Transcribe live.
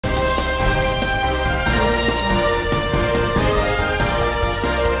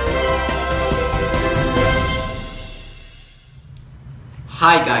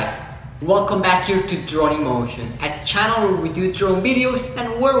Hi guys, welcome back here to Drone Emotion, a channel where we do drone videos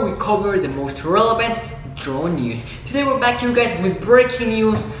and where we cover the most relevant drone news. Today we're back here guys with breaking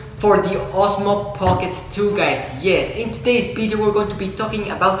news for the Osmo Pocket 2 guys. Yes, in today's video we're going to be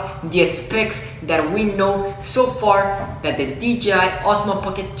talking about the specs that we know so far that the DJI Osmo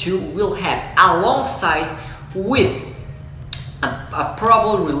Pocket 2 will have, alongside with a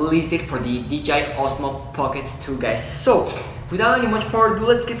probable release date for the DJI Osmo Pocket 2 guys. So without any much further ado,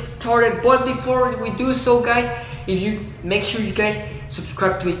 let's get started. But before we do so guys, if you make sure you guys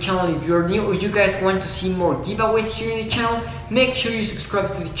subscribe to the channel if you're new, or you guys want to see more giveaways here in the channel, make sure you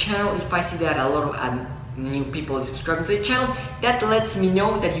subscribe to the channel. If I see that a lot of new people are subscribing to the channel, that lets me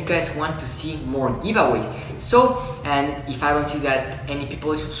know that you guys want to see more giveaways. So, and if I don't see that any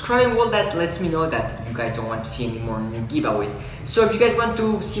people are subscribing, well, that lets me know that you guys don't want to see any more new giveaways. So if you guys want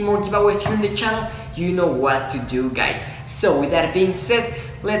to see more giveaways here in the channel, you know what to do guys. So with that being said,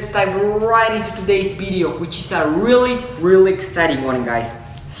 let's dive right into today's video, which is a really exciting one guys.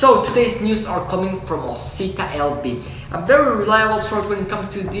 So today's news are coming from Osita LB, a very reliable source when it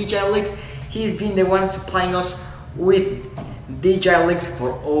comes to DJI leaks. He's been the one supplying us with DJI leaks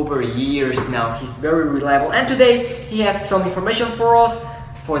for over years now. He's very reliable, and today he has some information for us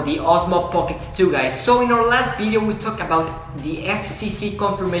for the Osmo Pocket 2 guys. So in our last video we talked about the FCC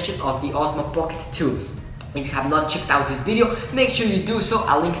confirmation of the Osmo Pocket 2. If you have not checked out this video, make sure you do so.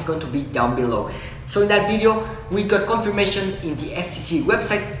 A link is going to be down below. So in that video, we got confirmation in the FCC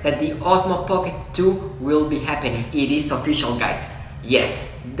website that the Osmo Pocket 2 will be happening. It is official guys.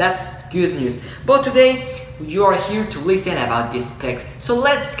 Yes, that's good news. But today, you are here to listen about the specs. So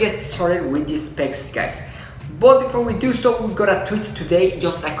let's get started with the specs guys. But before we do so, we got a tweet today,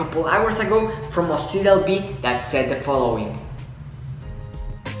 just a couple hours ago, from Osita LB that said the following.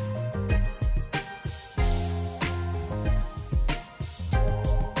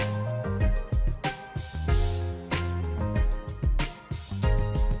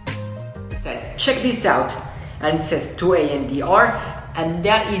 Check this out, and it says 2ANDR, and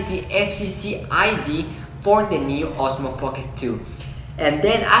that is the FCC ID for the new Osmo Pocket 2. And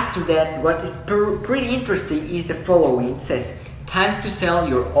then after that, what is pretty interesting is the following. It says, time to sell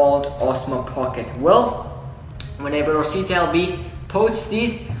your old Osmo Pocket. Well, whenever Osita LB posts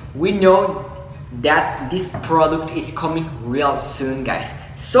this, we know that this product is coming real soon guys.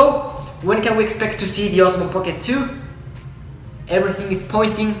 So when can we expect to see the Osmo Pocket 2? Everything is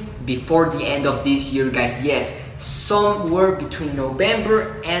pointing before the end of this year guys. Yes, somewhere between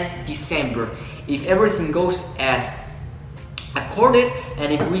November and December, if everything goes as accorded,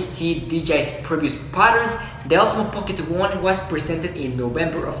 and if we see DJI's previous patterns. The Osmo Pocket 1 was presented in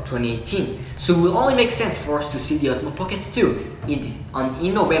November of 2018, so it will only make sense for us to see the Osmo Pocket 2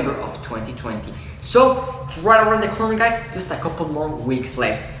 in November of 2020. So it's right around the corner guys, just a couple more weeks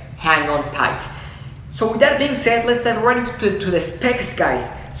left. Hang on tight. So with that being said, let's dive right into the specs guys.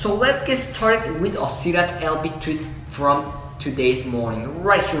 So let's get started with Osita's LB tweet from today's morning,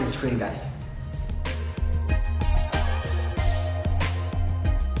 right here on the screen guys.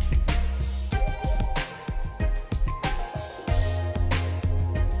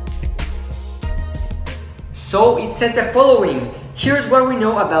 So it says the following. Here's what we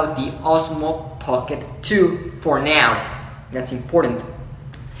know about the Osmo Pocket 2 for now. That's important.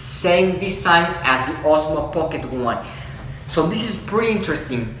 Same design as the Osmo Pocket 1. So this is pretty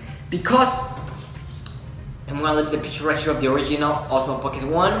interesting because I'm gonna look at the picture right here of the original Osmo Pocket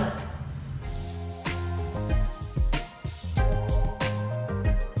 1.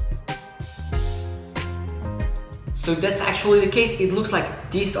 So that's actually the case. It looks like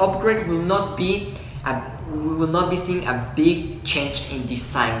this upgrade will not be we will not be seeing a big change in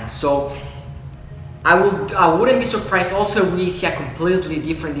design. So I wouldn't be surprised also if we see a completely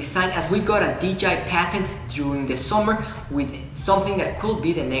different design, as we got a DJI patent during the summer with something that could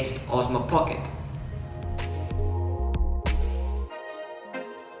be the next Osmo Pocket.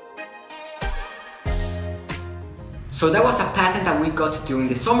 So that was a patent that we got during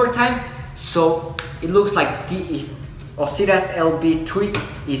the summertime. So it looks like if Osita's LB tweet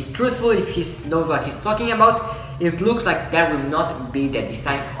is truthful, if he knows what he's talking about, it looks like that will not be the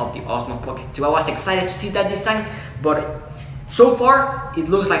design of the Osmo Pocket 2. I was excited to see that design, but so far it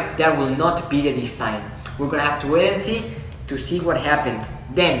looks like that will not be the design. We're gonna have to wait and see to see what happens.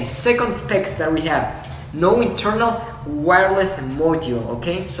 Then second specs that we have, no internal wireless module.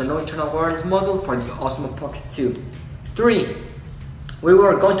 Okay, so no internal wireless module for the Osmo Pocket 2. 3, we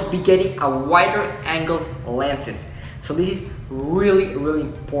were going to be getting a wider angle lenses. So this is really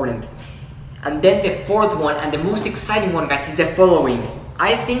important. And then the fourth one, and the most exciting one guys, is the following.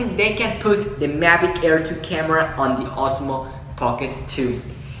 I think they can put the Mavic Air 2 camera on the Osmo Pocket 2.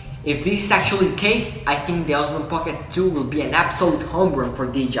 If this is actually the case, I think the Osmo Pocket 2 will be an absolute home run for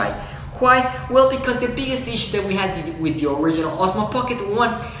DJI. Why? Well, because the biggest issue that we had with the original Osmo Pocket 1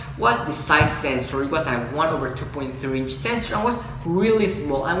 was the size sensor. It was a 1/2.3 inch sensor and was really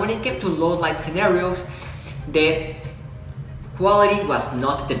small, and when it came to low light scenarios, the quality was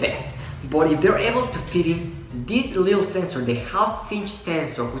not the best. But if they're able to fit in this little sensor, the half-inch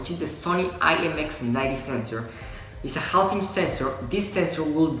sensor, which is the Sony IMX90 sensor, is a half-inch sensor. This sensor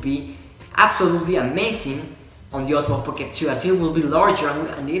will be absolutely amazing on the Osmo Pocket 2, as it will be larger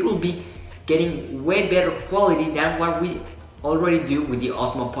and it will be getting way better quality than what we already do with the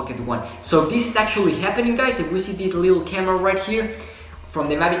Osmo Pocket 1. So this is actually happening, guys. If we see this little camera right here from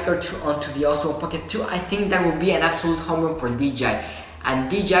the Mavic Air 2 onto the Osmo Pocket 2, I think that will be an absolute home run for DJI.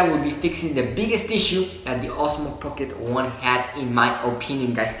 And DJI will be fixing the biggest issue that the Osmo Pocket 1 had, in my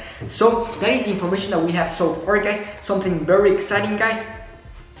opinion, guys. So that is the information that we have so far, guys. Something very exciting, guys.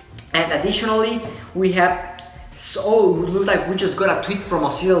 And additionally, we have, so looks like we just got a tweet from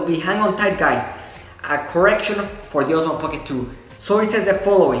OCLB. Hang on tight, guys. A correction for the Osmo Pocket 2. So it says the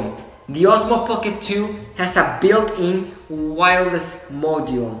following: the Osmo Pocket 2 has a built-in wireless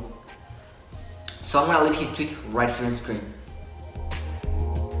module. So I'm gonna leave his tweet right here on screen.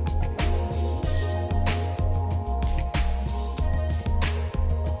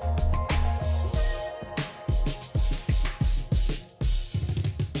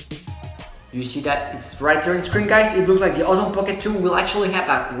 You see that it's right there on screen, guys. It looks like the Osmo Pocket 2 will actually have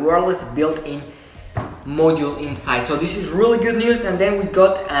a wireless built-in module inside. So this is really good news. And then we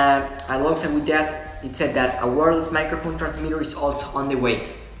got, alongside with that, it said that a wireless microphone transmitter is also on the way.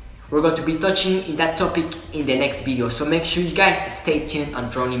 We're going to be touching in that topic in the next video. So make sure you guys stay tuned on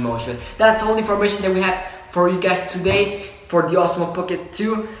Drone in Motion. That's all the information that we have for you guys today for the Osmo Pocket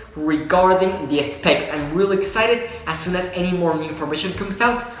 2 regarding the specs. I'm really excited. As soon as any more new information comes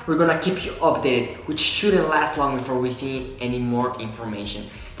out, we're gonna keep you updated, which shouldn't last long before we see any more information.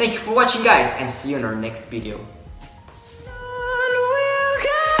 Thank you for watching, guys, and see you in our next video.